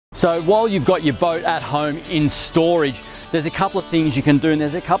So while you've got your boat at home in storage, there's a couple of things you can do, and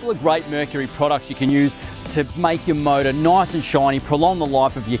there's a couple of great Mercury products you can use to make your motor nice and shiny, prolong the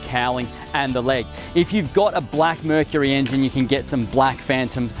life of your cowling and the leg. If you've got a black Mercury engine, you can get some Black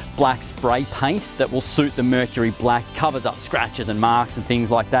Phantom black spray paint that will suit the Mercury black, covers up scratches and marks and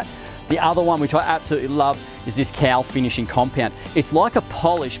things like that. The other one, which I absolutely love, is this cowl finishing compound. It's like a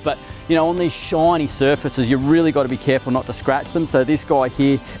polish, but you know, on these shiny surfaces, you really got to be careful not to scratch them. So this guy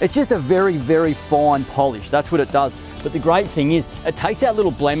here, it's just a very, very fine polish. That's what it does. But the great thing is, it takes out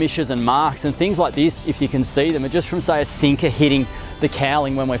little blemishes and marks and things like this, if you can see them, are just from, say, a sinker hitting the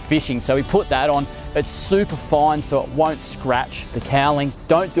cowling when we're fishing. So we put that on. It's super fine, so it won't scratch the cowling.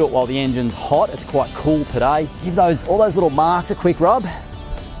 Don't do it while the engine's hot. It's quite cool today. Give all those little marks a quick rub.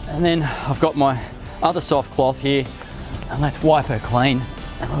 And then I've got my other soft cloth here, and let's wipe her clean.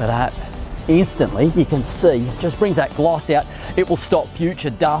 And look at that. Instantly, you can see, it just brings that gloss out. It will stop future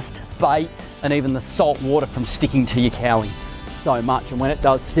dust, bait, and even the salt water from sticking to your cowling so much. And when it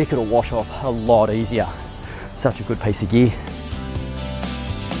does stick, it'll wash off a lot easier. Such a good piece of gear.